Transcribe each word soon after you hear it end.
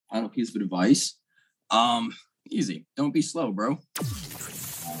piece of advice. Easy. Don't be slow, bro.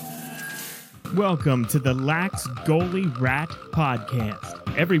 Welcome to the Lax Goalie Rat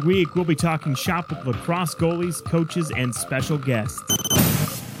Podcast. Every week, we'll be talking shop with lacrosse goalies, coaches, and special guests.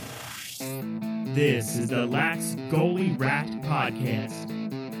 This is the Lax Goalie Rat Podcast.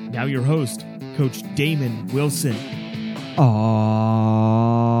 Now your host, Coach Damon Wilson.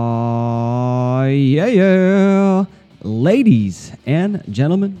 Yeah. Ladies and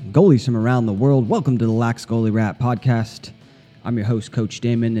gentlemen, goalies from around the world, welcome to the Lax Goalie Rat Podcast. I'm your host, Coach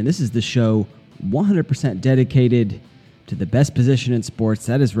Damon, and this is the show 100% dedicated to the best position in sports.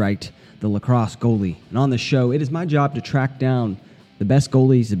 That is right, the lacrosse goalie. And on the show, it is my job to track down the best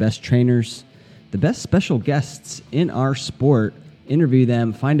goalies, the best trainers, the best special guests in our sport, interview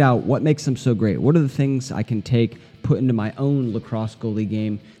them, find out what makes them so great. What are the things I can take, put into my own lacrosse goalie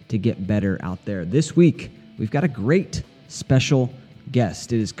game to get better out there? This week, we've got a great special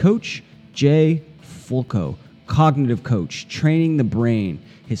guest. It is Coach Jay Fulco, cognitive coach, training the brain.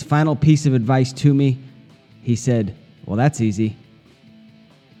 His final piece of advice to me, he said, well, that's easy.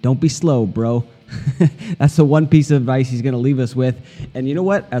 Don't be slow, bro. That's the one piece of advice he's going to leave us with. And you know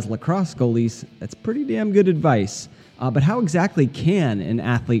what? As lacrosse goalies, that's pretty damn good advice. But how exactly can an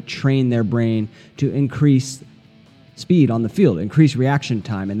athlete train their brain to increase speed on the field, increase reaction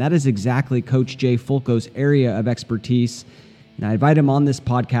time? And that is exactly Coach Jay Fulco's area of expertise. And I invite him on this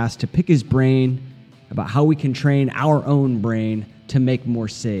podcast to pick his brain about how we can train our own brain to make more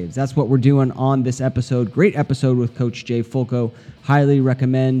saves. That's what we're doing on this episode. Great episode with Coach Jay Fulco. Highly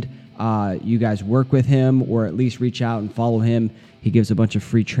recommend you guys work with him or at least reach out and follow him. He gives a bunch of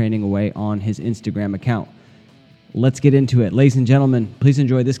free training away on his Instagram account. Let's get into it. Ladies and gentlemen, please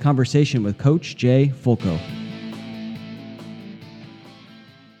enjoy this conversation with Coach Jay Fulco.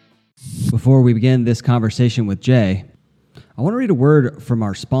 Before we begin this conversation with Jay, I want to read a word from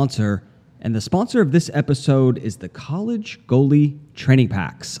our sponsor. And the sponsor of this episode is the College Goalie Training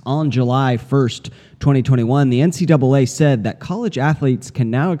Packs. On July 1st, 2021, the NCAA said that college athletes can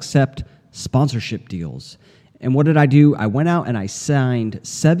now accept sponsorship deals. And what did I do? I went out and I signed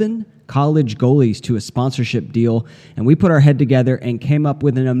 7 college goalies to a sponsorship deal, and we put our head together and came up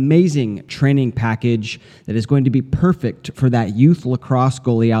with an amazing training package that is going to be perfect for that youth lacrosse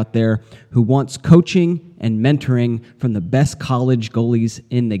goalie out there who wants coaching and mentoring from the best college goalies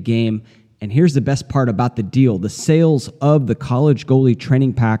in the game. And here's the best part about the deal. The sales of the college goalie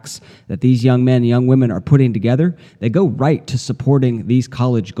training packs that these young men and young women are putting together, they go right to supporting these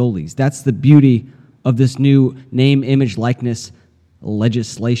college goalies. That's the beauty of this new name, image, likeness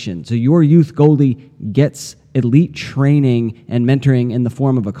legislation. So your youth goalie gets elite training and mentoring in the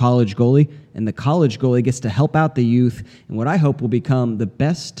form of a college goalie, and the college goalie gets to help out the youth in what I hope will become the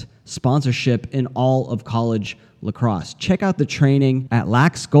best sponsorship in all of college lacrosse. Check out the training at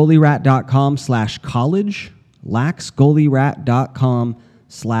laxgoalierat.com/college,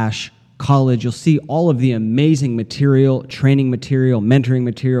 laxgoalierat.com/college. You'll see all of the amazing material, training material, mentoring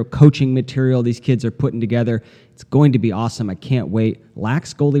material, coaching material these kids are putting together. It's going to be awesome. I can't wait.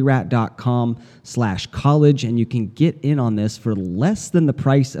 laxgoalierat.com/college, and you can get in on this for less than the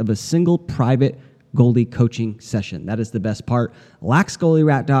price of a single private goalie coaching session. That is the best part.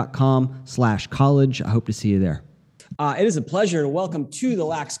 laxgoalierat.com/college. I hope to see you there. It is a pleasure to welcome to the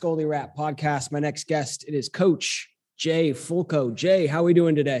Lax Goalie Rat Podcast. My next guest, it is Coach Jay Fulco. Jay, how are we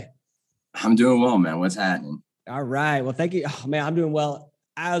doing today? I'm doing well, man. What's happening? All right. Well, thank you. Oh, man, I'm doing well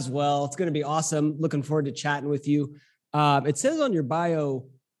as well. It's going to be awesome. Looking forward to chatting with you. It says on your bio,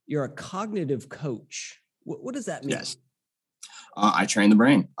 you're a cognitive coach. What does that mean? Yes. I train the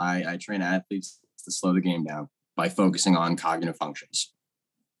brain. I train athletes to slow the game down by focusing on cognitive functions.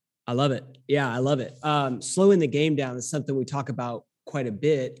 I love it. Yeah, I love it. Slowing the game down is something we talk about quite a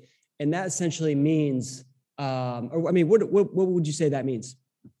bit. And that essentially means, what would you say that means?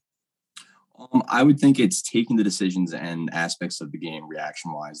 I would think it's taking the decisions and aspects of the game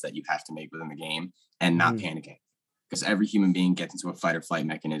reaction-wise that you have to make within the game and not panicking. Because every human being gets into a fight or flight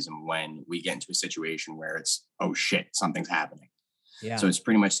mechanism when we get into a situation where it's, oh shit, something's happening. Yeah. So it's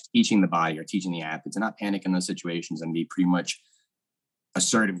pretty much teaching the body or teaching the athlete to not panic in those situations and be pretty much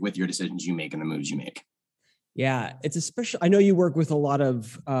assertive with your decisions you make and the moves you make. Yeah, it's especially, I know you work with a lot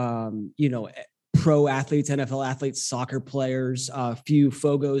of, pro athletes, NFL athletes, soccer players, a few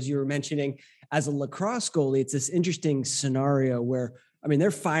Fogos you were mentioning. As a lacrosse goalie, it's this interesting scenario where,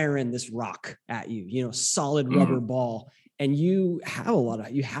 they're firing this rock at you, solid rubber ball, and you have a lot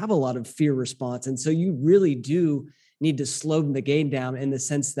of fear response. And so you really do need to slow the game down in the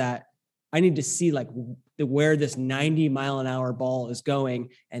sense that I need to see where this 90-mile-an-hour ball is going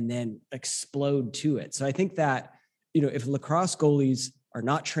and then explode to it. So I think that, if lacrosse goalies are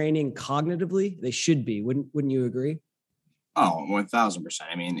not training cognitively, they should be. Wouldn't you agree? Oh, 1000%.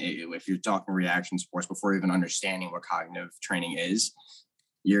 I mean, if you're talking reaction sports before even understanding what cognitive training is,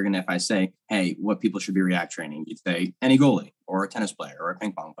 you're going to, if I say, hey, what people should be react training, you'd say any goalie or a tennis player or a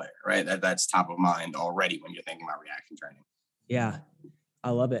ping pong player, right? That's top of mind already when you're thinking about reaction training. Yeah,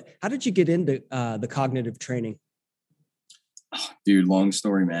 I love it. How did you get into the cognitive training? Oh, dude, long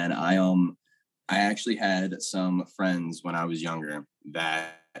story, man. I actually had some friends when I was younger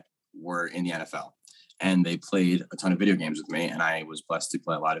that were in the NFL. And they played a ton of video games with me. And I was blessed to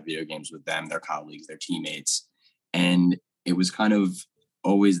play a lot of video games with them, their colleagues, their teammates. And it was kind of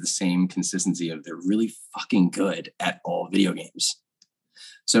always the same consistency of they're really fucking good at all video games.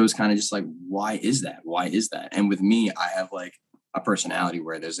 So it was kind of just like, why is that? Why is that? And with me, I have like a personality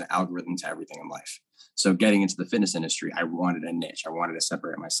where there's an algorithm to everything in life. So getting into the fitness industry, I wanted a niche. I wanted to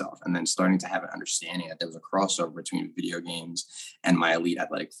separate myself. And then starting to have an understanding that there was a crossover between video games and my elite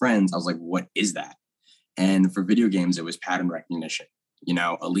athletic friends, I was like, what is that? And for video games, it was pattern recognition,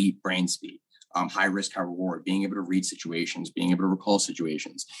 elite brain speed, high risk, high reward, being able to read situations, being able to recall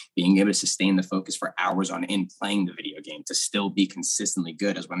situations, being able to sustain the focus for hours on end playing the video game to still be consistently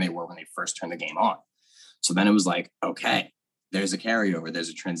good as when they first turned the game on. So then it was like, okay, there's a carryover, there's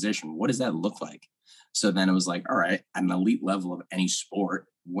a transition. What does that look like? So then it was like, all right, at an elite level of any sport,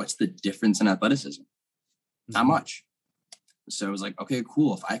 what's the difference in athleticism? Not much. So it was like, okay,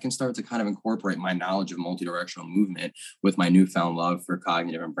 cool. If I can start to kind of incorporate my knowledge of multidirectional movement with my newfound love for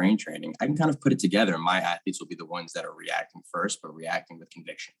cognitive and brain training, I can kind of put it together. My athletes will be the ones that are reacting first, but reacting with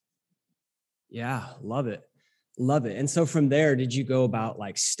conviction. Yeah, love it. Love it. And so from there, did you go about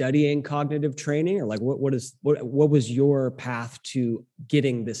like studying cognitive training, or like what was your path to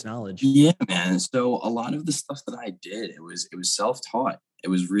getting this knowledge? Yeah, man. So a lot of the stuff that I did, it was self-taught. It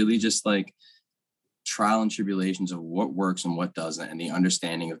was really just like trial and tribulations of what works and what doesn't, and the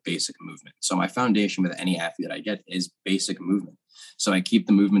understanding of basic movement. So my foundation with any athlete I get is basic movement. So I keep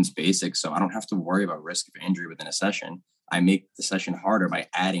the movements basic, so I don't have to worry about risk of injury within a session. I make the session harder by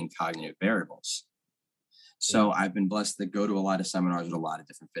adding cognitive variables. So I've been blessed to go to a lot of seminars with a lot of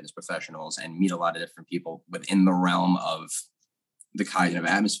different fitness professionals and meet a lot of different people within the realm of the cognitive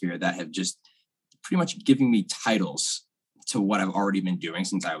atmosphere that have just pretty much given me titles to what I've already been doing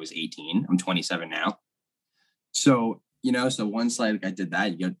since I was 18. I'm 27 now. So, so once I did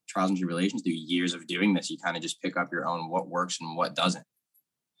that, you get trials and tribulations through years of doing this, you kind of just pick up your own what works and what doesn't,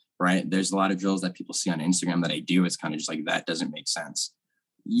 right? There's a lot of drills that people see on Instagram that I do. It's kind of just like, that doesn't make sense.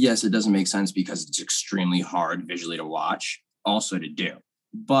 Yes, it doesn't make sense because it's extremely hard visually to watch, also to do.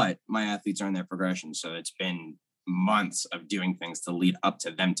 But my athletes are in their progression. So it's been months of doing things to lead up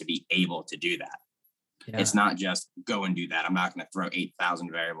to them to be able to do that. Yeah. It's not just go and do that. I'm not going to throw 8,000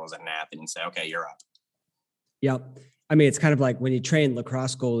 variables at an athlete and say, okay, you're up. Yep. I mean, it's kind of like when you train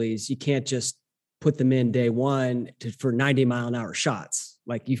lacrosse goalies, you can't just put them in day one for 90-mile-an-hour shots.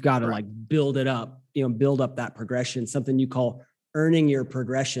 Like you've got to like build it up, build up that progression, something you call earning your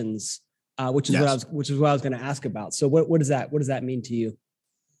progressions, which is what I was going to ask about. So what does that mean to you?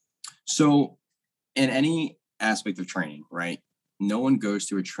 So in any aspect of training, right? No one goes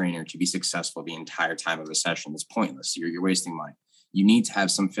to a trainer to be successful the entire time of a session. It's pointless. You're wasting money. You need to have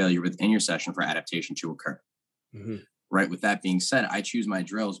some failure within your session for adaptation to occur. Mm-hmm. Right. With that being said, I choose my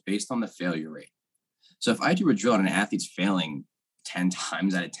drills based on the failure rate. So if I do a drill and an athlete's failing 10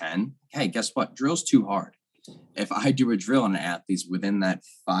 times out of 10, hey, guess what? Drill's too hard. If I do a drill and an athlete's within that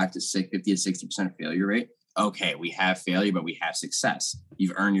 50 to 60% failure rate, okay, we have failure, but we have success.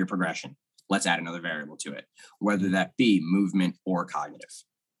 You've earned your progression. Let's add another variable to it, whether that be movement or cognitive.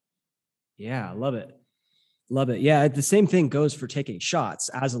 Yeah, I love it. Love it. Yeah, the same thing goes for taking shots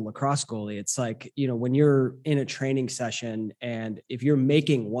as a lacrosse goalie. It's like, when you're in a training session and if you're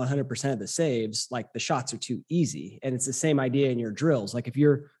making 100% of the saves, like the shots are too easy. And it's the same idea in your drills. Like if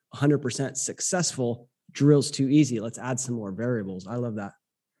you're 100% successful, drill's too easy. Let's add some more variables. I love that.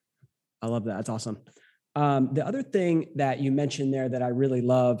 That's awesome. The other thing that you mentioned there that I really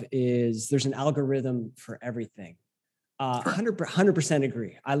love is there's an algorithm for everything. 100%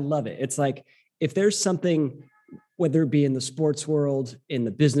 agree. I love it. It's like, if there's something, whether it be in the sports world, in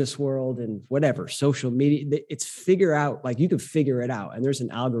the business world, and whatever, social media, it's figure out, like you can figure it out. And there's an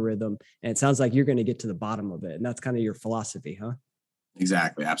algorithm and it sounds like you're going to get to the bottom of it. And that's kind of your philosophy, huh?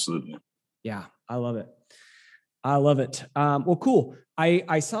 Exactly. Absolutely. Yeah. I love it. Well, cool.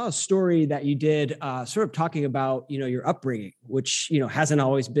 I saw a story that you did sort of talking about, your upbringing, which, hasn't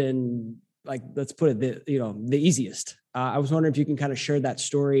always been like, let's put it, the easiest. I was wondering if you can kind of share that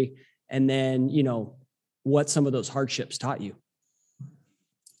story and then, what some of those hardships taught you.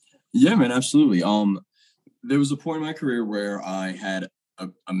 Yeah, man, absolutely. There was a point in my career where I had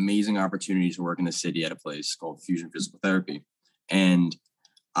an amazing opportunity to work in the city at a place called Fusion Physical Therapy. And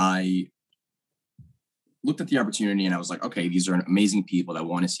I looked at the opportunity and I was like, okay, these are amazing people that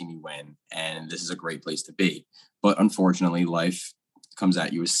want to see me win. And this is a great place to be. But unfortunately, life comes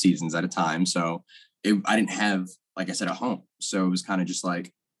at you as seasons at a time. So I didn't have, like I said, a home. So it was kind of just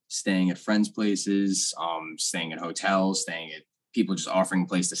like staying at friends' places, staying at hotels, staying at people just offering a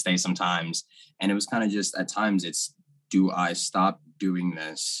place to stay sometimes. And it was kind of just at times do I stop doing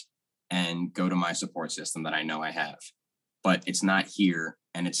this and go to my support system that I know I have? But it's not here,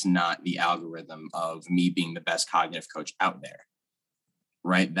 and it's not the algorithm of me being the best cognitive coach out there,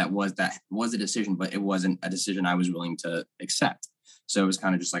 right? That was a decision, but it wasn't a decision I was willing to accept. So it was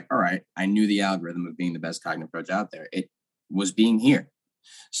kind of just like, all right, I knew the algorithm of being the best cognitive coach out there. It was being here.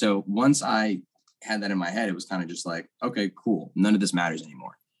 So once I had that in my head, it was kind of just like, okay, cool. None of this matters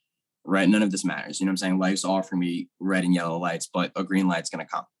anymore, right? None of this matters. You know what I'm saying? Life's offering me red and yellow lights, but a green light's going to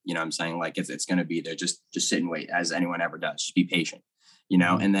come. You know what I'm saying? Like it's going to be there. Just sit and wait, as anyone ever does. Just be patient, you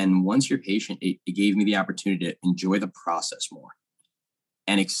know? And then once you're patient, it gave me the opportunity to enjoy the process more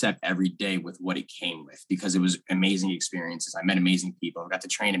and accept every day with what it came with, because it was amazing experiences. I met amazing people. I got to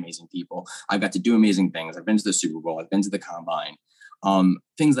train amazing people. I got to do amazing things. I've been to the Super Bowl. I've been to the combine,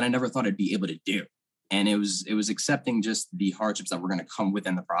 things that I never thought I'd be able to do. And it was accepting just the hardships that were going to come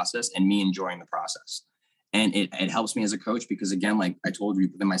within the process and me enjoying the process. And it helps me as a coach because, again, like I told you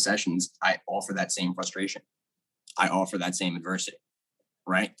within my sessions, I offer that same frustration. I offer that same adversity,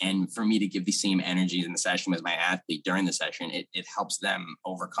 right? And for me to give the same energy in the session as my athlete during the session, it helps them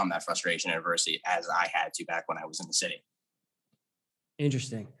overcome that frustration and adversity as I had to back when I was in the city.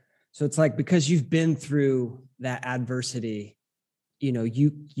 Interesting. So it's like, because you've been through that adversity,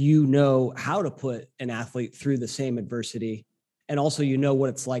 you know how to put an athlete through the same adversity. And also, you know what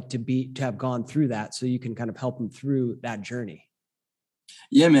it's like to have gone through that. So you can kind of help them through that journey.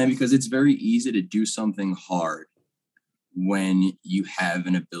 Yeah, man, because it's very easy to do something hard when you have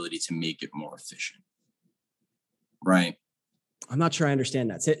an ability to make it more efficient. Right. I'm not sure I understand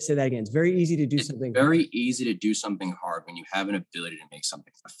that. Say that again. It's very easy to do something. Very easy to do something hard when you have an ability to make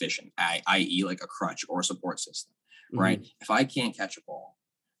something efficient, i.e. like a crutch or a support system. Right. Mm-hmm. If I can't catch a ball,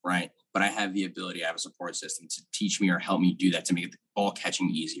 right, but I have the ability, I have a support system to teach me or help me do that, to make the ball catching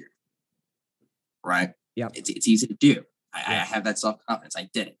easier. Right. Yeah. It's easy to do. I have that self-confidence. I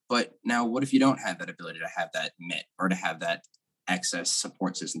did it. But now what if you don't have that ability to have that mitt or to have that excess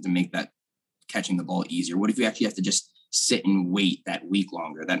support system to make that catching the ball easier? What if you actually have to just sit and wait that week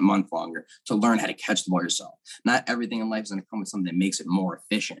longer, that month longer to learn how to catch the ball yourself? Not everything in life is going to come with something that makes it more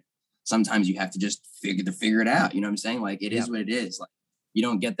efficient. Sometimes you have to just figure it out. You know what I'm saying? Like it is what it is. Like you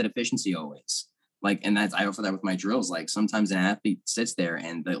don't get that efficiency always. Like, and I offer that with my drills. Like sometimes an athlete sits there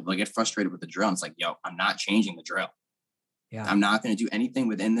and they'll get frustrated with the drill. And it's like, yo, I'm not changing the drill. Yeah. I'm not going to do anything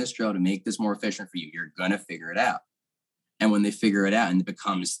within this drill to make this more efficient for you. You're going to figure it out. And when they figure it out and it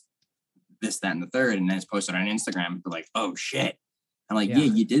becomes this, that, and the third, and then it's posted on Instagram, they're like, oh shit. I'm like, yeah,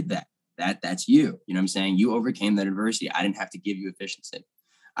 you did that. That's you. You know what I'm saying? You overcame that adversity. I didn't have to give you efficiency.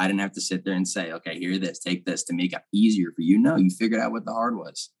 I didn't have to sit there and say, okay, here, take this to make it easier for you. No, you figured out what the hard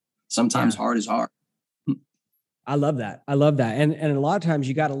was. Sometimes hard is hard. I love that. And a lot of times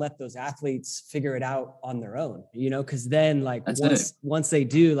you got to let those athletes figure it out on their own, because then like once they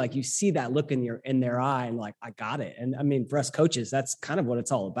do, like you see that look in their eye and like, I got it. And I mean, for us coaches, that's kind of what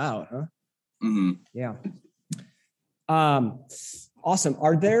it's all about. Huh? Mm-hmm. Yeah. Awesome.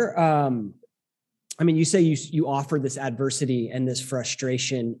 Are there, you say you offer this adversity and this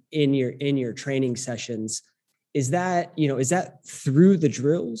frustration in your training sessions. Is that through the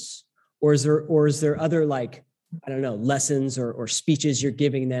drills, or is there other, like, I don't know, lessons or speeches you're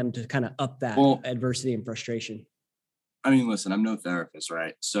giving them to kind of up that adversity and frustration? I mean, listen, I'm no therapist,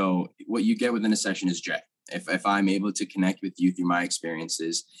 right? So what you get within a session is Jay. If I'm able to connect with you through my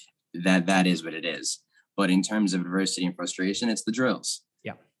experiences, that is what it is. But in terms of adversity and frustration, it's the drills.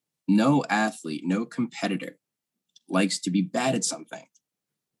 Yeah. No athlete, no competitor likes to be bad at something,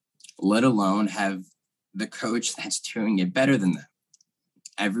 let alone have the coach that's doing it better than them.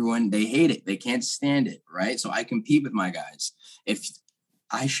 Everyone, they hate it. They can't stand it, right? So I compete with my guys. If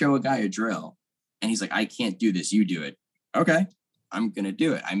I show a guy a drill and he's like, I can't do this, you do it. Okay, I'm going to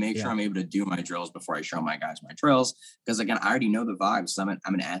do it. I make sure I'm able to do my drills before I show my guys my drills. Because again, I already know the vibes. I'm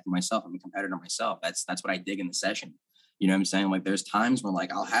an athlete myself. I'm a competitor myself. That's what I dig in the session. You know what I'm saying? Like there's times where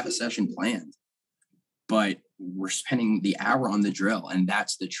like I'll have a session planned, but we're spending the hour on the drill, and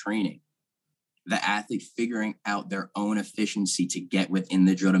that's the training. The athlete figuring out their own efficiency to get within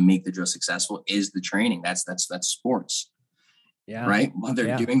the drill to make the drill successful is the training. That's sports. Yeah. Right. Well,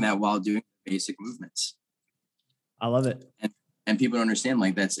 they're doing that while doing basic movements. I love it. And people don't understand,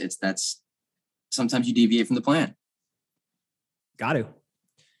 like, that's sometimes you deviate from the plan. Got to.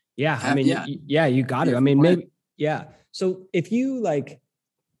 Yeah. I mean, you got to. I mean, maybe, yeah. So if you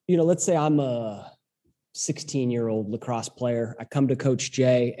let's say I'm a 16-year-old lacrosse player, I come to Coach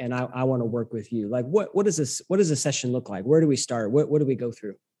Jay and I want to work with you. Like, what does a session look like? Where do we start? What do we go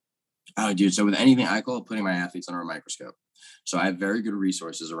through? Oh, dude. So with anything, I call it putting my athletes under a microscope. So I have very good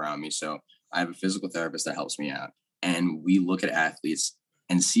resources around me. So I have a physical therapist that helps me out, and we look at athletes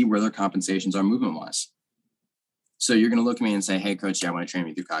and see where their compensations are movement wise. So you're going to look at me and say, hey, Coach, I want to train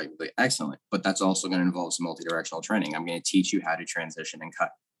you through cognitively. Excellent. But that's also going to involve some multi-directional training. I'm going to teach you how to transition and cut,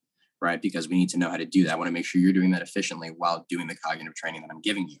 right? Because we need to know how to do that. I want to make sure you're doing that efficiently while doing the cognitive training that I'm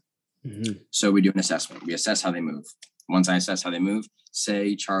giving you. Mm-hmm. So we do an assessment. We assess how they move. Once I assess how they move,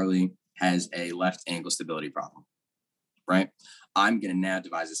 say Charlie has a left ankle stability problem, right? I'm going to now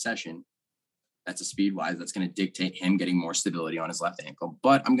devise a session that's a speed-wise that's going to dictate him getting more stability on his left ankle.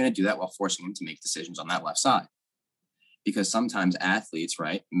 But I'm going to do that while forcing him to make decisions on that left side. Because sometimes athletes,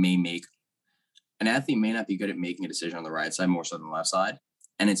 right, an athlete may not be good at making a decision on the right side more so than the left side.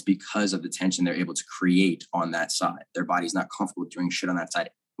 And it's because of the tension they're able to create on that side. Their body's not comfortable doing shit on that side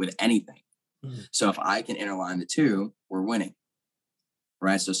with anything. Mm-hmm. So if I can interline the two, we're winning,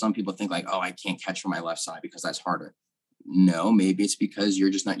 right? So some people think like, oh, I can't catch from my left side because that's harder. No, maybe it's because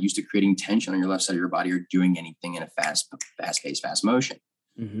you're just not used to creating tension on your left side of your body or doing anything in a fast-paced, fast motion.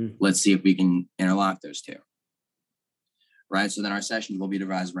 Mm-hmm. Let's see if we can interlock those two. Right. So then our sessions will be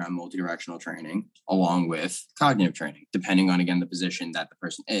devised around multi-directional training along with cognitive training. Depending on, again, the position that the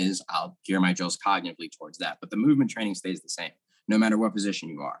person is, I'll gear my drills cognitively towards that. But the movement training stays the same, no matter what position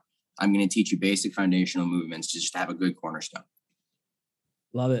you are. I'm going to teach you basic foundational movements to just have a good cornerstone.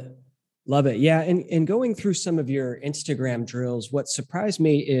 Love it. Love it. Yeah. And going through some of your Instagram drills, what surprised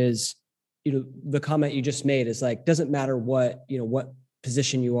me is, the comment you just made is like, doesn't matter what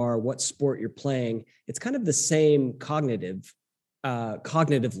position you are, what sport you're playing, it's kind of the same cognitively,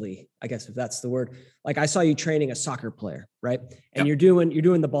 I guess, if that's the word. Like I saw you training a soccer player, right? And you're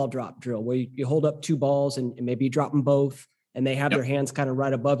doing the ball drop drill where you hold up two balls and maybe you drop them both and they have their hands kind of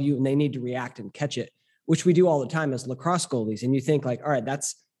right above you and they need to react and catch it, which we do all the time as lacrosse goalies. And you think like, all right,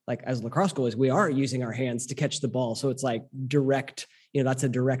 that's like, as lacrosse goalies, we are using our hands to catch the ball. So it's like direct, that's a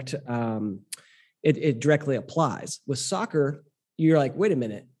direct, it directly applies. With soccer, you're like, wait a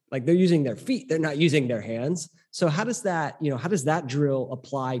minute, like they're using their feet. They're not using their hands. So how does that drill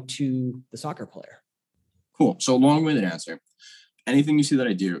apply to the soccer player? Cool. So long-winded answer. Anything you see that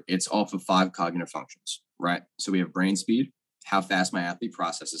I do, it's off of 5 cognitive functions, right? So we have brain speed, how fast my athlete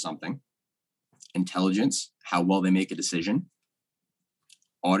processes something, intelligence, how well they make a decision,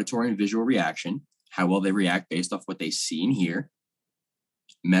 auditory and visual reaction, how well they react based off what they see and hear,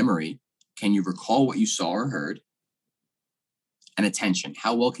 memory, can you recall what you saw or heard, and attention.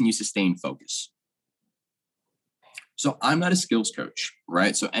 How well can you sustain focus? So I'm not a skills coach,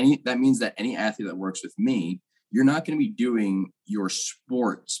 right? So that means that any athlete that works with me, you're not going to be doing your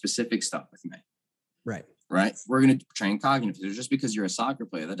sport specific stuff with me. Right. Right. We're going to train cognitive. Just because you're a soccer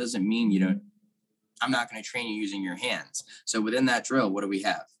player, that doesn't mean, I'm not going to train you using your hands. So within that drill, what do we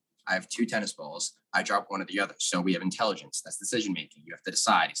have? I have 2 tennis balls. I drop one or the other. So we have intelligence. That's decision-making. You have to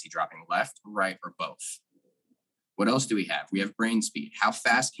decide, is he dropping left, right, or both? What else do we have? We have brain speed. How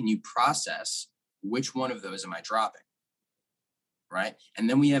fast can you process which one of those am I dropping? Right? And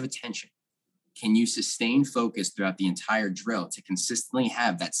then we have attention. Can you sustain focus throughout the entire drill to consistently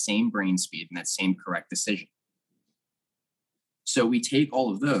have that same brain speed and that same correct decision? So we take all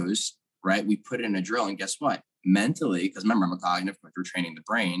of those, right? We put it in a drill, and guess what? Mentally, because remember, I'm a cognitive coach, we're training the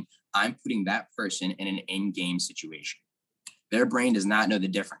brain. I'm putting that person in an in-game situation. Their brain does not know the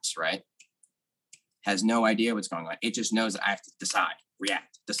difference, right? Has no idea what's going on. It just knows that I have to decide,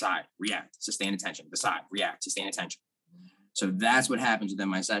 react, sustain attention, decide, react, sustain attention. So that's what happens within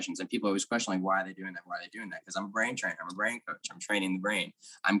my sessions. And people always question, like, why are they doing that? Why are they doing that? Because I'm a brain trainer. I'm a brain coach. I'm training the brain.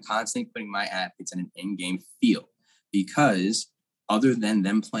 I'm constantly putting my athletes in an in-game feel, because other than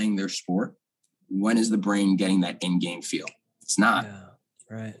them playing their sport, when is the brain getting that in-game feel? It's not. Yeah,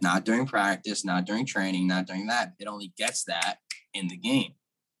 right. Not during practice, not during training, not during that. It only gets that in the game.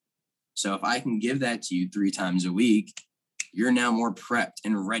 So if I can give that to you 3 times a week, you're now more prepped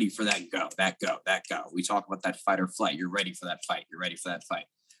and ready for that go. We talk about that fight or flight. You're ready for that fight.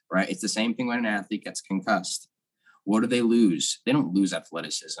 Right? It's the same thing when an athlete gets concussed. What do they lose? They don't lose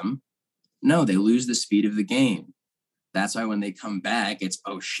athleticism. No, they lose the speed of the game. That's why when they come back, it's,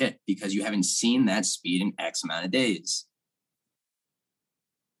 oh shit, because you haven't seen that speed in X amount of days.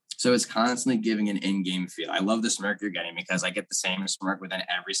 So it's constantly giving an in-game feel. I love the smirk you're getting because I get the same smirk within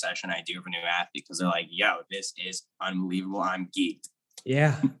every session I do of a new athlete because they're like, yo, this is unbelievable. I'm geeked.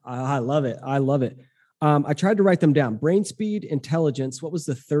 Yeah, I love it. I love it. I tried to write them down. Brain speed, intelligence. What was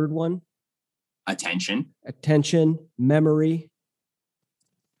the third one? Attention, memory,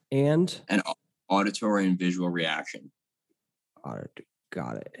 and auditory and visual reaction.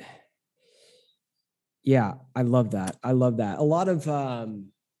 Got it. Yeah, I love that. A lot of,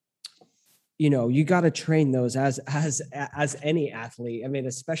 you got to train those as any athlete. I mean,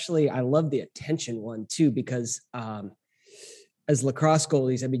 especially I love the attention one too, because as lacrosse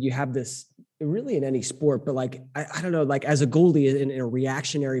goalies, I mean, you have this really in any sport, but like, I don't know, like as a goalie in a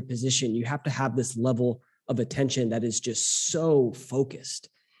reactionary position, you have to have this level of attention that is just so focused.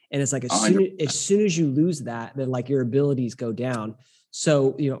 And it's like, as soon as you lose that, then like your abilities go down.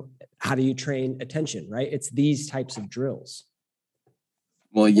 So, how do you train attention, right? It's these types of drills.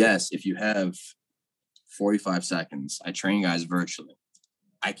 Well, yes, if you have 45 seconds, I train guys virtually.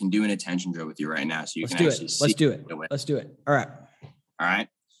 I can do an attention drill with you right now. So you can actually see. Let's do it. All right.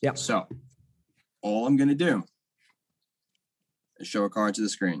 Yeah. So all I'm going to do is show a card to the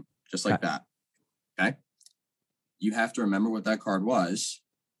screen, just like that. Okay. You have to remember what that card was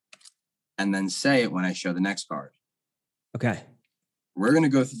and then say it when I show the next card. Okay. We're going to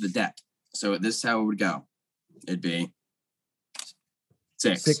go through the deck. So this is how it would go. It'd be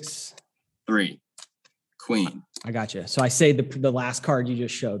 6, 3, queen. I got you. So I say the last card you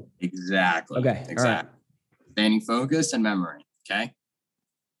just showed. Exactly. Okay. Exactly. All right. Standing focus and memory. Okay.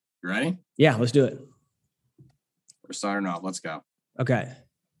 You ready? Yeah, let's do it. We're starting off. Let's go. Okay.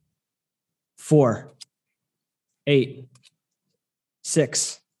 4, 8,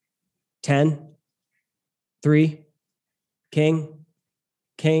 6, 10, 3,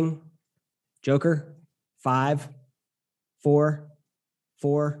 king, joker, 5, 4,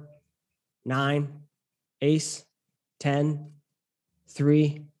 9, ace, 10,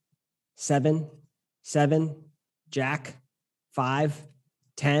 3, 7, jack, 5,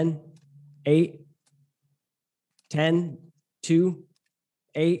 10, 8, 10, 2,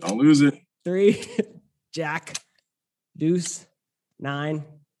 8. Don't lose it. 3, jack, deuce, 9,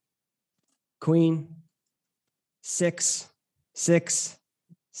 queen, 6,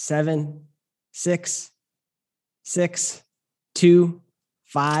 7, 6, 2,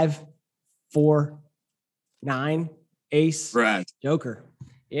 5, 4, 9, ace, Brad. joker.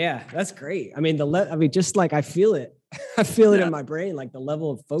 Yeah, that's great. I mean, just like I feel it. I feel it in my brain, like the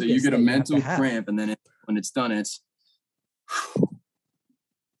level of focus. So you get a mental cramp, and then when it's done, it's.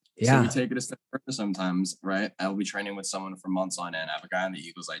 Yeah. So we take it a step further sometimes, right? I'll be training with someone for months on end. I have a guy in the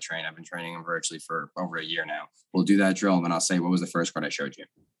Eagles I train. I've been training him virtually for over a year now. We'll do that drill, and then I'll say, what was the first card I showed you?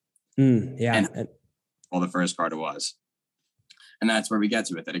 Yeah. The first card it was. And that's where we get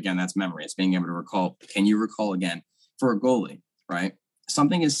to with it. Again, that's memory. It's being able to recall. Can you recall again? For a goalie, right?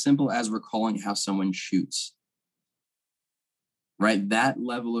 Something as simple as recalling how someone shoots. Right? That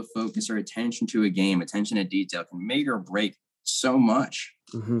level of focus or attention to a game, attention to detail can make or break so much.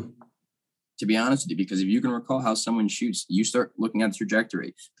 Mm-hmm. To be honest with you, because if you can recall how someone shoots, you start looking at the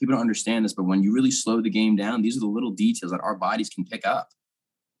trajectory. People don't understand this, but when you really slow the game down, these are the little details that our bodies can pick up.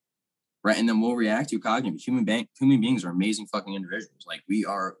 Right. And then we'll react to cognitive. Human beings are amazing fucking individuals. Like, we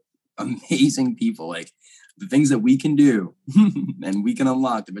are amazing people. Like, the things that we can do and we can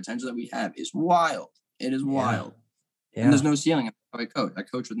unlock, the potential that we have is wild. It is wild. Yeah. And there's no ceiling. I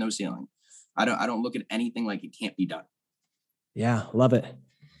coach with no ceiling. I don't look at anything like it can't be done. Yeah. Love it.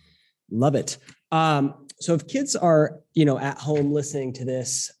 So if kids are, at home listening to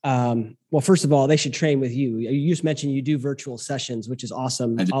this, well, first of all, they should train with you. You just mentioned you do virtual sessions, which is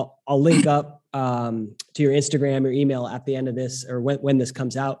awesome. I'll link up to your Instagram or email at the end of this, or when this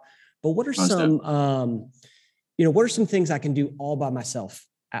comes out. But what are what are some things I can do all by myself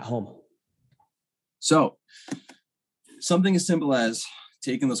at home? So something as simple as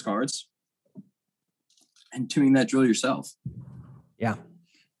taking those cards and doing that drill yourself. Yeah.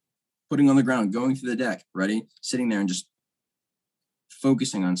 Putting on the ground, going through the deck, ready, sitting there and just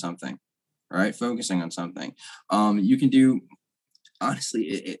focusing on something, right? Focusing on something. You can do,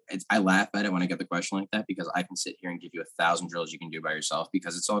 honestly, I laugh at it when I get the question like that, because I can sit here and give you 1,000 drills you can do by yourself,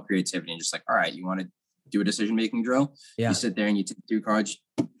 because it's all creativity and just like, all right, you want to do a decision-making drill? Yeah. You sit there and you take 2 cards,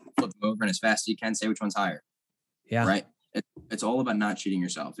 flip them over, and as fast as you can, say which one's higher. Yeah. Right? It's all about not cheating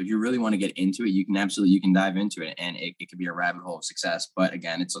yourself. If you really want to get into it, you can dive into it, and it could be a rabbit hole of success. But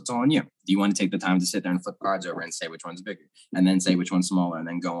again, it's all on you. Do you want to take the time to sit there and flip cards over and say which one's bigger, and then say which one's smaller, and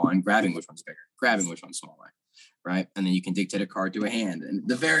then go on grabbing which one's bigger, grabbing which one's smaller, right? And then you can dictate a card to a hand, and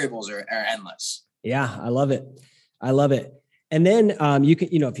the variables are endless. Yeah, I love it. And then you can,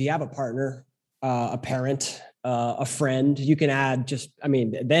 if you have a partner, a parent, a friend, you can add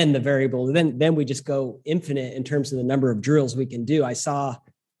then the variable, then we just go infinite in terms of the number of drills we can do. I saw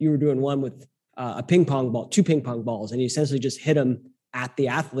you were doing one with a ping pong ball, 2 ping pong balls, and you essentially just hit them at the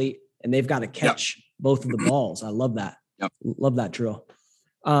athlete and they've got to catch both of the balls. I love that. Yep. Love that drill.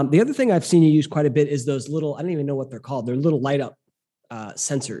 The other thing I've seen you use quite a bit is those little, I don't even know what they're called. They're little light up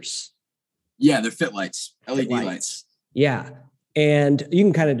sensors. Yeah. They're fit lights, LED lights. Yeah. And you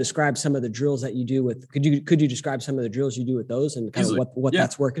can kind of describe some of the drills that you do with, could you describe some of the drills you do with those and kind of what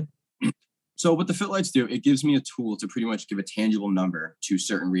that's working? So what the fit lights do, it gives me a tool to pretty much give a tangible number to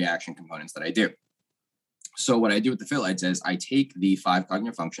certain reaction components that I do. So what I do with the fit lights is I take the 5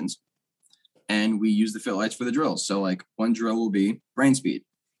 cognitive functions and we use the fit lights for the drills. So like one drill will be brain speed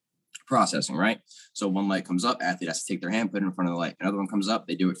processing, right? So one light comes up, athlete has to take their hand, put it in front of the light. Another one comes up,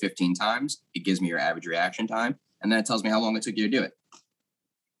 they do it 15 times. It gives me your average reaction time. And then it tells me how long it took you to do it,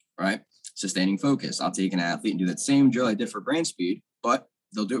 right? Sustaining focus. I'll take an athlete and do that same drill I did for brain speed, but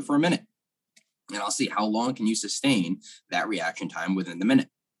they'll do it for a minute. And I'll see how long can you sustain that reaction time within the minute.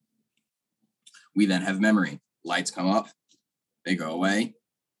 We then have memory. Lights come up, they go away.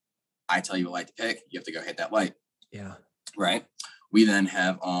 I tell you what light to pick. You have to go hit that light. Yeah. Right. We then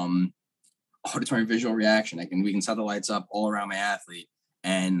have auditory visual reaction. We can set the lights up all around my athlete.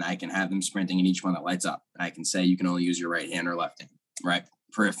 And I can have them sprinting in each one that lights up. And I can say you can only use your right hand or left hand, right?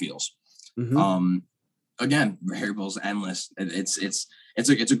 Peripherals. Mm-hmm. Again, variables endless. It's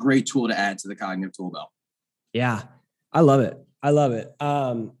a great tool to add to the cognitive tool belt. Yeah, I love it.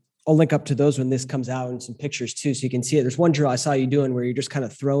 I'll link up to those when this comes out and some pictures too, so you can see it. There's one drill I saw you doing where you're just kind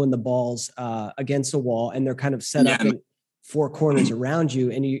of throwing the balls against a wall, and they're kind of set up in 4 corners around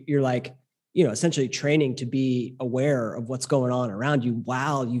you, and you're like, essentially training to be aware of what's going on around you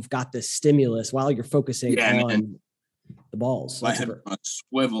while you've got this stimulus, while you're focusing on the balls. So I had a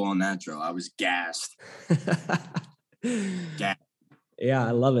swivel on that drill. I was gassed. Yeah,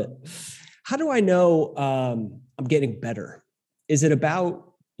 I love it. How do I know I'm getting better? Is it about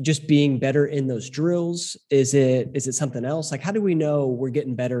just being better in those drills? Is it something else? Like, how do we know we're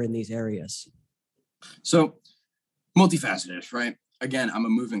getting better in these areas? So multifaceted, right? Again, I'm a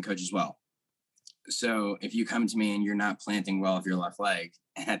movement coach as well. So if you come to me and you're not planting well with your left leg,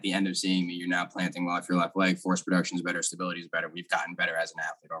 and at the end of seeing me, you're not planting well with your left leg, force production is better, stability is better. We've gotten better as an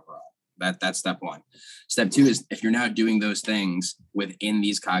athlete overall. That's step 1. Step 2 is if you're now doing those things within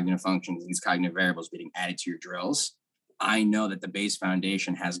these cognitive functions, these cognitive variables being added to your drills, I know that the base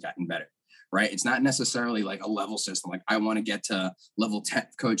foundation has gotten better, right? It's not necessarily like a level system. Like I want to get to level 10,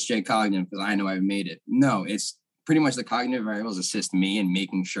 Coach J cognitive, because I know I've made it. No, it's pretty much the cognitive variables assist me in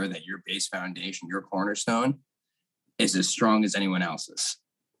making sure that your base foundation, your cornerstone, is as strong as anyone else's,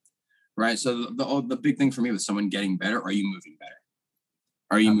 right? So the big thing for me with someone getting better, are you moving better?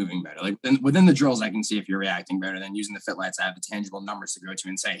 Are you moving better? Like within the drills, I can see if you're reacting better. Than using the fit lights, I have the tangible numbers to go to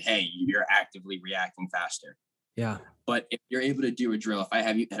and say, hey, you're actively reacting faster. Yeah. But if you're able to do a drill, if I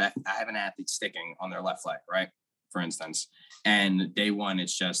have an athlete sticking on their left leg, right? For instance, and day 1,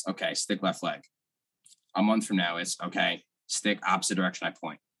 it's just, okay, stick left leg. A month from now, it's okay, stick opposite direction I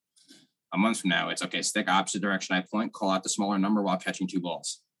point. A month from now, it's okay, stick opposite direction I point, call out the smaller number while catching 2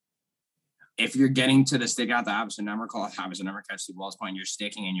 balls. If you're getting to the stick out the opposite number, call out the opposite number, catch 2 balls point, you're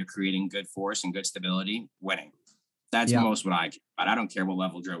sticking and you're creating good force and good stability, winning. That's most what I care about. I don't care what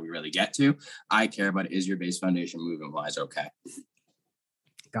level drill we really get to. I care about, is your base foundation movement wise okay?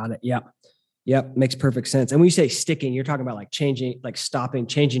 Got it. Yep. Makes perfect sense. And when you say sticking, you're talking about like changing, like stopping,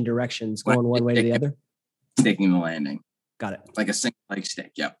 changing directions, going one way to the other? Sticking the landing. Got it. Like a single leg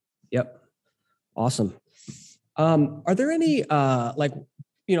stick. Yep. Awesome. Are there any,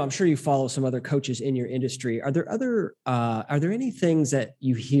 I'm sure you follow some other coaches in your industry. Are there any things that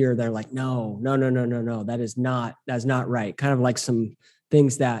you hear that are like, no, that's not right. Kind of like some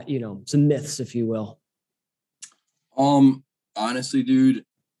things that, some myths, if you will. Honestly, dude,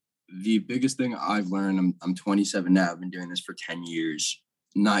 the biggest thing I've learned, I'm 27 now. I've been doing this for 10 years,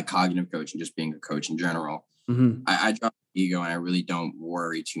 not cognitive coaching, just being a coach in general. Mm-hmm. I drop the ego and I really don't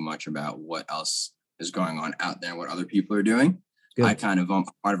worry too much about what else is going on out there and what other people are doing. Good. I kind of,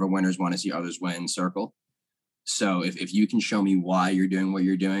 part of our winners want to see others win circle. So if you can show me why you're doing what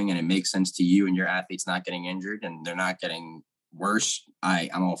you're doing and it makes sense to you and your athlete's not getting injured and they're not getting worse,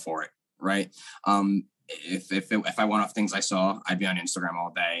 I'm all for it. Right. If I went off things I saw, I'd be on Instagram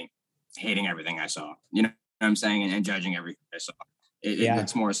all day, hating everything I saw, you know what I'm saying? And judging everything I saw.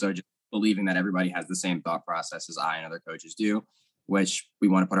 It's more so just believing that everybody has the same thought process as I and other coaches do, which we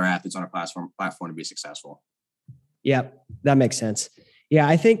want to put our athletes on a platform to be successful. Yeah, that makes sense. Yeah,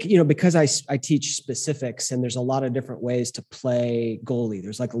 I think, because I teach specifics and there's a lot of different ways to play goalie.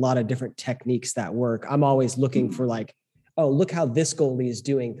 There's like a lot of different techniques that work. I'm always looking for like, oh, look how this goalie is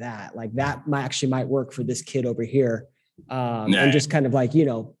doing that. Like that might work for this kid over here. And just kind of like,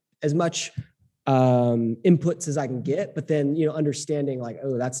 as much inputs as I can get, but then, understanding like,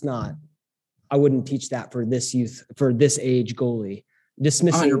 oh, I wouldn't teach that for this age goalie.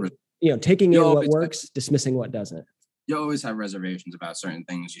 Dismissing, 100%. Taking in what works, dismissing what doesn't. You always have reservations about certain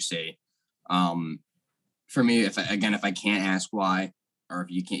things you say. For me, if I can't ask why, or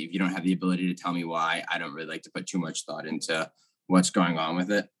if you don't have the ability to tell me why, I don't really like to put too much thought into what's going on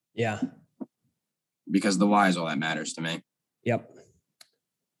with it. Yeah. Because the why is all that matters to me. Yep.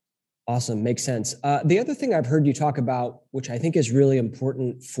 Awesome. Makes sense. The other thing I've heard you talk about, which I think is really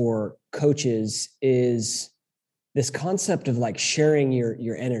important for coaches, is this concept of like sharing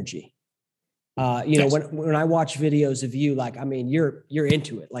your energy. Yes. When I watch videos of you, like, I mean, you're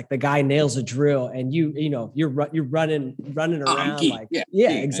into it. Like the guy nails a drill and you're running around. Like, yeah,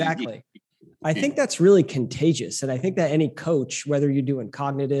 exactly. I think that's really contagious. And I think that any coach, whether you're doing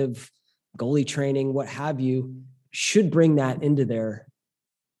cognitive, goalie training, what have you, should bring that into their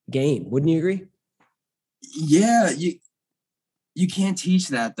game. Wouldn't you agree? Yeah. You can't teach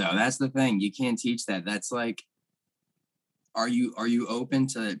that though. That's the thing. You can't teach that. That's like, are you open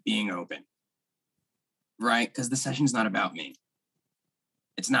to being open? Right? Because the session's not about me.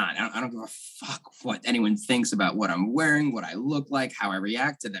 It's not. I don't give a fuck what anyone thinks about what I'm wearing, what I look like, how I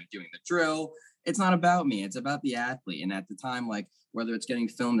react to them doing the drill. It's not about me. It's about the athlete. And at the time, like whether it's getting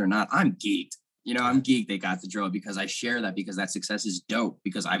filmed or not, I'm geeked. I'm geeked they got the drill because I share that, because that success is dope,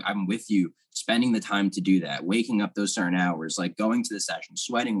 because I'm with you, spending the time to do that, waking up those certain hours, like going to the session,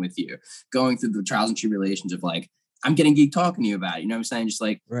 sweating with you, going through the trials and tribulations of like, I'm getting geeked talking to you about it. You know what I'm saying? Just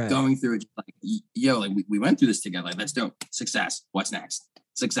like going through it, like, yo, like we went through this together. Like, let's do it. Success. What's next?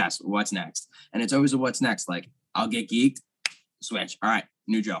 Success. What's next? And it's always a what's next. Like, I'll get geeked, switch. All right,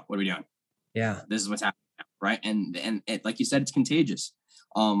 new drill. What are we doing? Yeah. This is what's happening now, right? And it, like you said, it's contagious.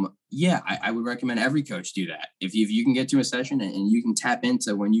 I would recommend every coach do that. If you can get to a session and you can tap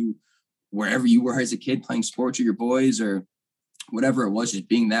into wherever you were as a kid playing sports with your boys or whatever it was, just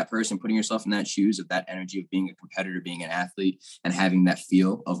being that person, putting yourself in that shoes of that energy of being a competitor, being an athlete, and having that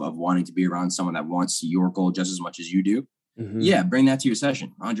feel of wanting to be around someone that wants your goal just as much as you do. Mm-hmm. Yeah, bring that to your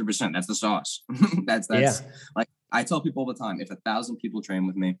session. 100%. That's the sauce. that's like I tell people all the time, if 1,000 people train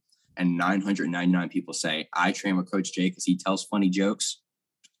with me and 999 people say, I train with Coach Jay because he tells funny jokes,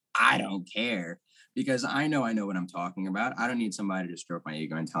 I don't care, because I know what I'm talking about. I don't need somebody to stroke my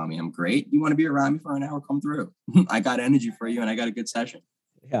ego and tell me I'm great. You want to be around me for an hour? Come through. I got energy for you and I got a good session.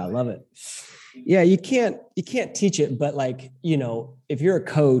 Yeah, I love it. Yeah, you can't teach it, but like, if you're a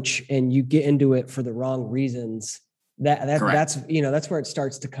coach and you get into it for the wrong reasons, that's where it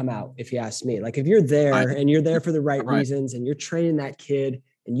starts to come out, if you ask me. Like if you're there and you're there for the right reasons and you're training that kid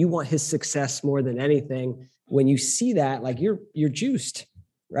and you want his success more than anything, when you see that, like you're juiced.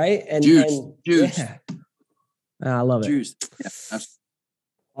 Right. And juice. Yeah. I love it. Yeah,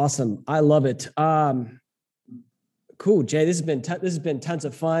 awesome. I love it. Cool. Jay, this has been tons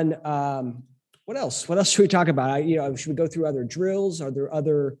of fun. What else should we talk about? Should we go through other drills? Are there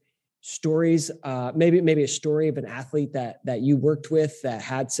other stories? Maybe a story of an athlete that you worked with that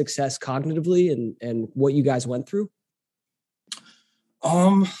had success cognitively and what you guys went through?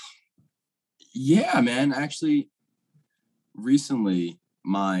 Yeah, man, actually recently,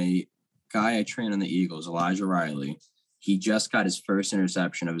 my guy I train on the Eagles, Elijah Riley, he just got his first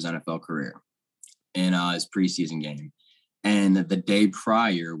interception of his NFL career in his preseason game. And the day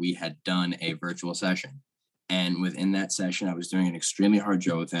prior, we had done a virtual session. And within that session, I was doing an extremely hard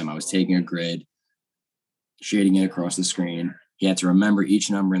drill with him. I was taking a grid, shading it across the screen. He had to remember each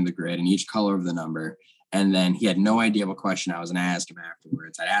number in the grid and each color of the number. And then he had no idea what question I was going to ask him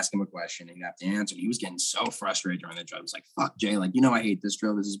afterwards. I'd ask him a question and he'd have to answer. He was getting so frustrated during the drill. I was like, fuck, Jay, like, I hate this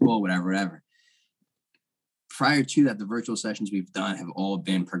drill. This is bull, whatever. Prior to that, the virtual sessions we've done have all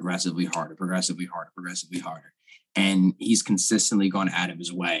been progressively harder. And he's consistently gone out of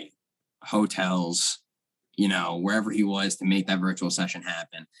his way, hotels, wherever he was, to make that virtual session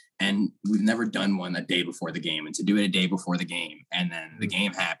happen. And we've never done one a day before the game, and to do it a day before the game. And then the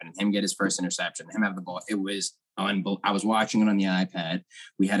game happened and him get his first interception, him have the ball. It was unbelievable. I was watching it on the iPad.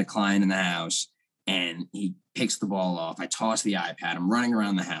 We had a client in the house and he picks the ball off. I toss the iPad. I'm running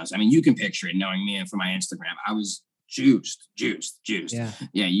around the house. I mean, you can picture it knowing me and from my Instagram. I was juiced. Yeah.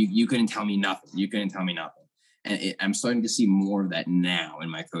 You couldn't tell me nothing. And I'm starting to see more of that now in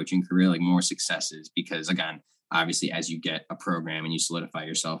my coaching career, like more successes, because again, obviously, as you get a program and you solidify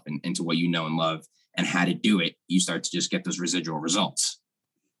yourself into what you know and love and how to do it, you start to just get those residual results.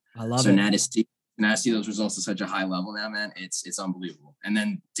 I love so it. now to see those results at such a high level now, man, it's unbelievable. And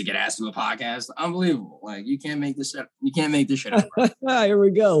then to get asked to a podcast, unbelievable. Like you can't make this up. You can't make this shit up. Here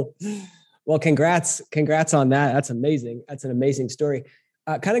we go. Well, congrats on that. That's amazing. That's an amazing story.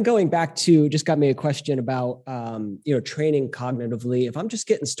 Kind of going back to, just got me a question about, training cognitively. If I'm just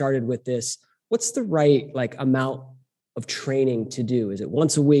getting started with this, what's the right amount of training to do? Is it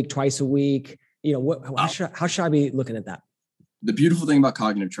once a week, twice a week? How should I be looking at that? The beautiful thing about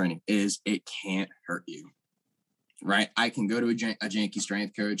cognitive training is it can't hurt you, right? I can go to a janky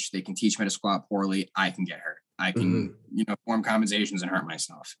strength coach. They can teach me to squat poorly. I can get hurt. I can, form compensations and hurt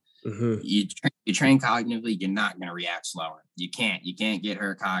myself. Mm-hmm. You train cognitively, you're not going to react slower. You can't get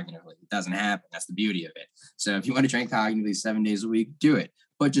hurt cognitively. It doesn't happen. That's the beauty of it. So if you want to train cognitively 7 days a week, do it.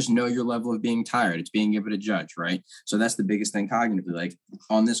 But just know your level of being tired. It's being able to judge, right? So that's the biggest thing cognitively. Like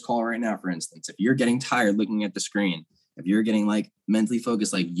on this call right now, for instance, if you're getting tired looking at the screen, if you're getting mentally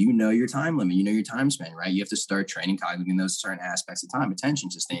focused, your time limit, your time span, right? You have to start training cognitively in those certain aspects of time, attention,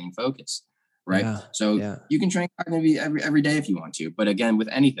 sustaining focus, right? You can train cognitively every day if you want to. But again, with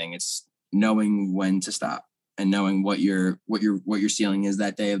anything, it's knowing when to stop and knowing what your ceiling is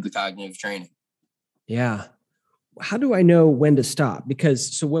that day of the cognitive training. Yeah. How do I know when to stop?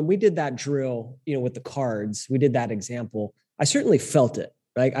 Because so when we did that drill, with the cards, we did that example, I certainly felt it.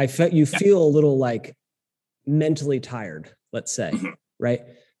 Right. I felt you feel a little mentally tired, let's say, right?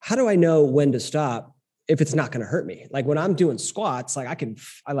 How do I know when to stop if it's not going to hurt me? Like when I'm doing squats, I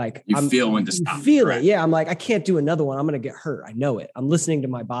feel when to stop. Feel it. Yeah. I'm I can't do another one. I'm going to get hurt. I know it. I'm listening to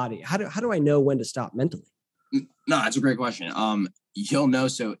my body. How do I know when to stop mentally? No, that's a great question. You'll know.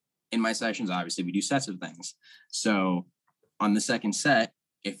 So in my sessions, obviously we do sets of things. So on the second set,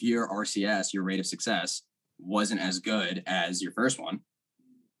 if your RCS, your rate of success wasn't as good as your first one,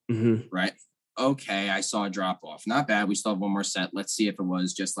 right? Okay, I saw a drop off. Not bad. We still have one more set. Let's see if it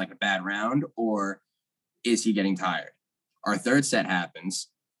was just a bad round or is he getting tired? Our third set happens.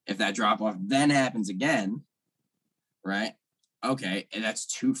 If that drop off then happens again, right? Okay, and that's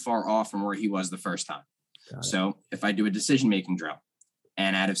too far off from where he was the first time. So if I do a decision-making drill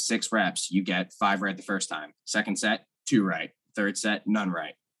and out of 6 reps, you get 5 right the first time. Second set, 2 right. Third set, none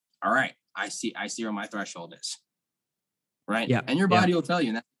right. All right, I see where my threshold is. Right. Yeah. And your body will tell you.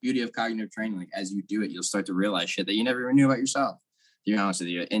 And that's the beauty of cognitive training. As you do it, you'll start to realize shit that you never even knew about yourself. To be honest with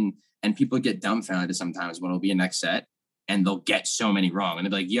you. And people get dumbfounded sometimes when it'll be a next set and they'll get so many wrong. And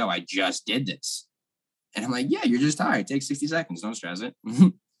they'll be like, yo, I just did this. And I'm like, yeah, you're just tired. Take 60 seconds. Don't stress it.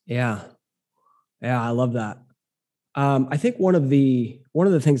 Yeah. Yeah. I love that. I think one of the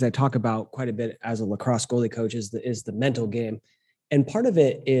things I talk about quite a bit as a lacrosse goalie coach is the mental game. And part of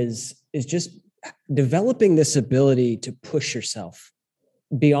it is just developing this ability to push yourself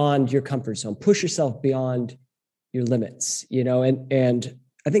beyond your comfort zone, push yourself beyond your limits, and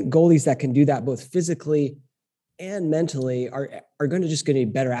I think goalies that can do that both physically and mentally are going to be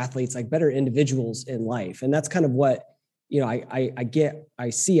better athletes, better individuals in life. And that's kind of what, I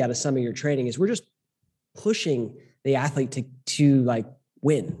see out of some of your training is we're just pushing the athlete to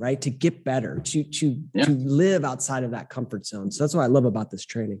win, right? To get better, to live outside of that comfort zone. So that's what I love about this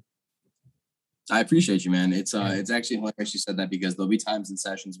training. I appreciate you, man. It's actually hilarious you said that because there'll be times in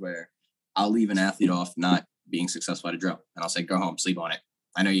sessions where I'll leave an athlete off not being successful at a drill. And I'll say, go home, sleep on it.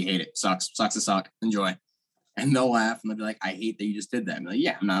 I know you hate it. Sucks to suck. Enjoy. And they'll laugh and they'll be like, I hate that you just did that. I'm like,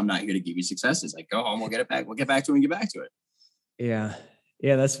 yeah, I'm not here to give you successes. Go home, we'll get it back. We'll get back to it and get back to it. Yeah.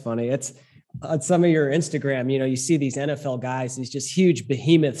 Yeah, that's funny. It's on some of your Instagram, you see these NFL guys, these just huge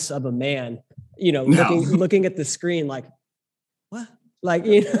behemoths of a man, looking at the screen what? I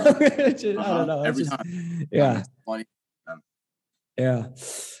don't know. Every time. Yeah. Funny. Yeah.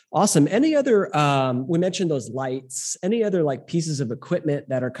 Awesome. Any other, we mentioned those lights, any other pieces of equipment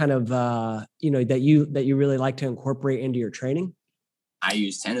that are kind of, that you really like to incorporate into your training? I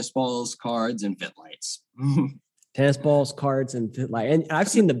use tennis balls, cards, and fit lights. Tennis balls, cards, and fit light. And I've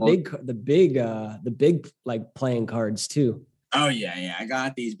seen the big playing cards too. Oh yeah. I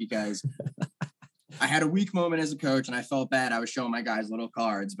got these because I had a weak moment as a coach and I felt bad. I was showing my guys little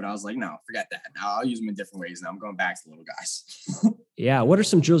cards, but I was like, no, forget that. Now I'll use them in different ways. Now I'm going back to the little guys. Yeah. What are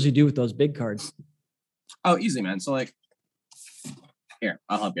some drills you do with those big cards? Oh, easy, man. So here,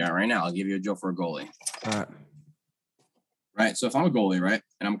 I'll help you out right now. I'll give you a drill for a goalie. All right. Right. So if I'm a goalie, right,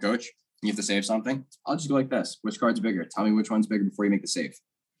 and I'm a coach, and you have to save something, I'll just go like this. Which card's bigger? Tell me which one's bigger before you make the save.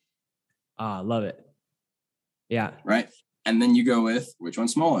 Love it. Yeah. Right. And then you go with which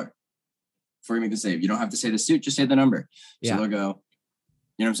one's smaller before you make the save. You don't have to say the suit, just say the number. So they'll go,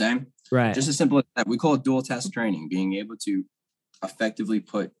 you know what I'm saying? Right. Just as simple as that. We call it dual task training, being able to effectively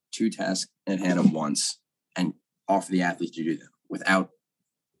put 2 tasks at hand at once and offer the athlete to do them without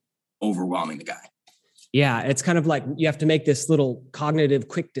overwhelming the guy. Yeah, it's kind of like you have to make this little cognitive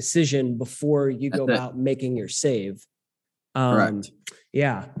quick decision before you go about making your save. Correct.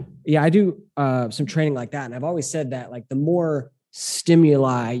 Yeah, I do some training like that, and I've always said that like the more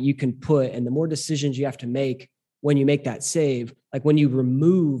stimuli you can put and the more decisions you have to make when you make that save, like when you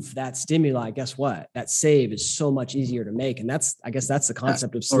remove that stimuli, guess what? That save is so much easier to make, and I guess that's the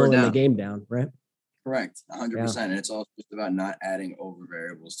concept of slowing the game down, right? Correct, 100%. And it's also just about not adding over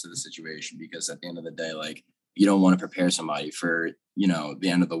variables to the situation, because at the end of the day, like, you don't want to prepare somebody for, the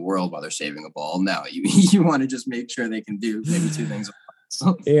end of the world while they're saving a ball. No, you want to just make sure they can do maybe two things.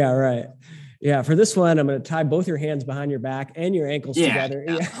 Yeah, right. Yeah, for this one, I'm going to tie both your hands behind your back and your ankles together.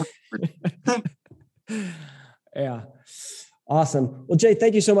 Yeah. Awesome. Well, Jay,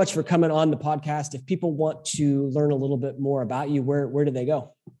 thank you so much for coming on the podcast. If people want to learn a little bit more about you, where do they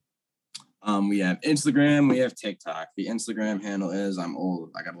go? We have Instagram, we have TikTok. The Instagram handle is, I'm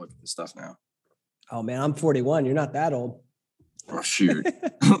old, I gotta look at this stuff now. Oh man, I'm 41. You're not that old. Oh shoot.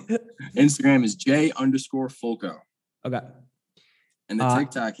 Instagram is J_Fulco. Okay. And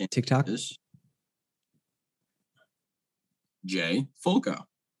the TikTok is J Fulco.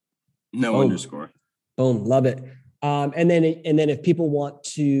 No underscore. Boom. Love it. And then if people want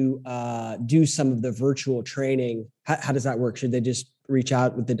to do some of the virtual training, how does that work? Should they just reach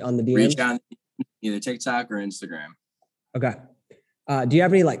out on the DMs? Reach out either TikTok or Instagram. Okay. Do you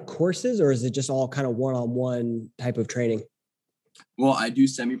have any like courses, or is it just all kind of one-on-one type of training? Well, I do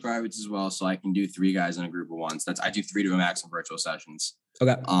semi-privates as well, so I can do 3 guys in a group of one. So I do 3 to a max in virtual sessions.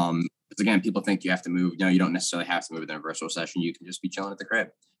 Okay. Because again, people think you have to move. No, you don't necessarily have to move within a virtual session. You can just be chilling at the crib.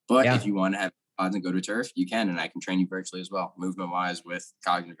 But if you want to have odds and go to turf, you can, and I can train you virtually as well, movement-wise with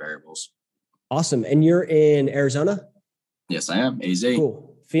cognitive variables. Awesome. And you're in Arizona? Yes, I am. AZ.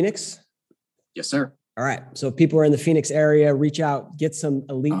 Cool. Phoenix? Yes, sir. All right. So if people are in the Phoenix area, reach out, get some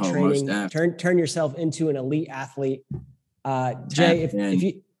elite training, turn yourself into an elite athlete. Jay,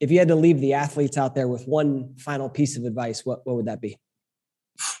 if you had to leave the athletes out there with one final piece of advice, what would that be?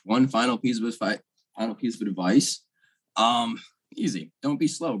 One final piece of advice. Easy. Don't be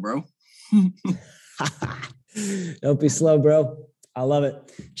slow, bro. Don't be slow, bro. I love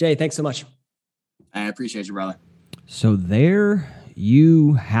it. Jay, thanks so much. I appreciate you, brother. So there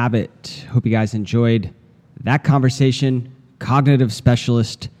you have it. Hope you guys enjoyed that conversation. Cognitive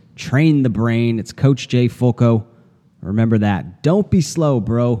specialist, train the brain. It's Coach Jay Fulco. Remember that. Don't be slow,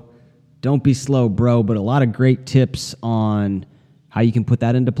 bro. Don't be slow, bro. But a lot of great tips on how you can put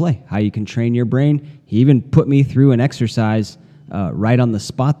that into play, how you can train your brain. He even put me through an exercise right on the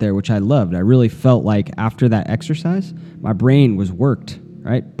spot there, which I loved. I really felt like after that exercise, my brain was worked,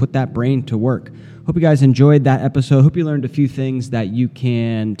 right? Put that brain to work. Hope you guys enjoyed that episode. Hope you learned a few things that you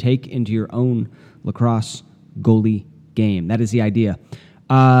can take into your own lacrosse goalie game. That is the idea.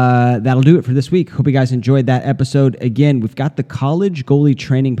 That'll do it for this week. Hope you guys enjoyed that episode. Again, we've got the college goalie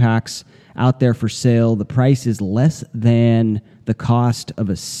training packs out there for sale. The price is less than the cost of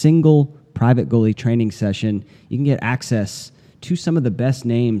a single private goalie training session. You can get access to some of the best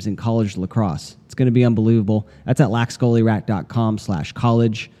names in college lacrosse. It's going to be unbelievable. That's at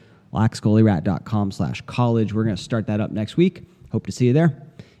laxgoalierat.com/college. laxgoalierat.com/college. We're going to start that up next week. Hope to see you there.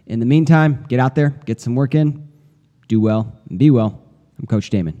 In the meantime, get out there, get some work in, do well, and be well. I'm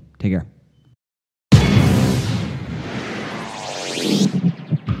Coach Damon. Take care.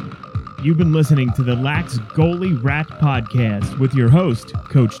 You've been listening to the Lax Goalie Rat Podcast with your host,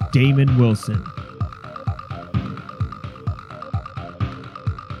 Coach Damon Wilson.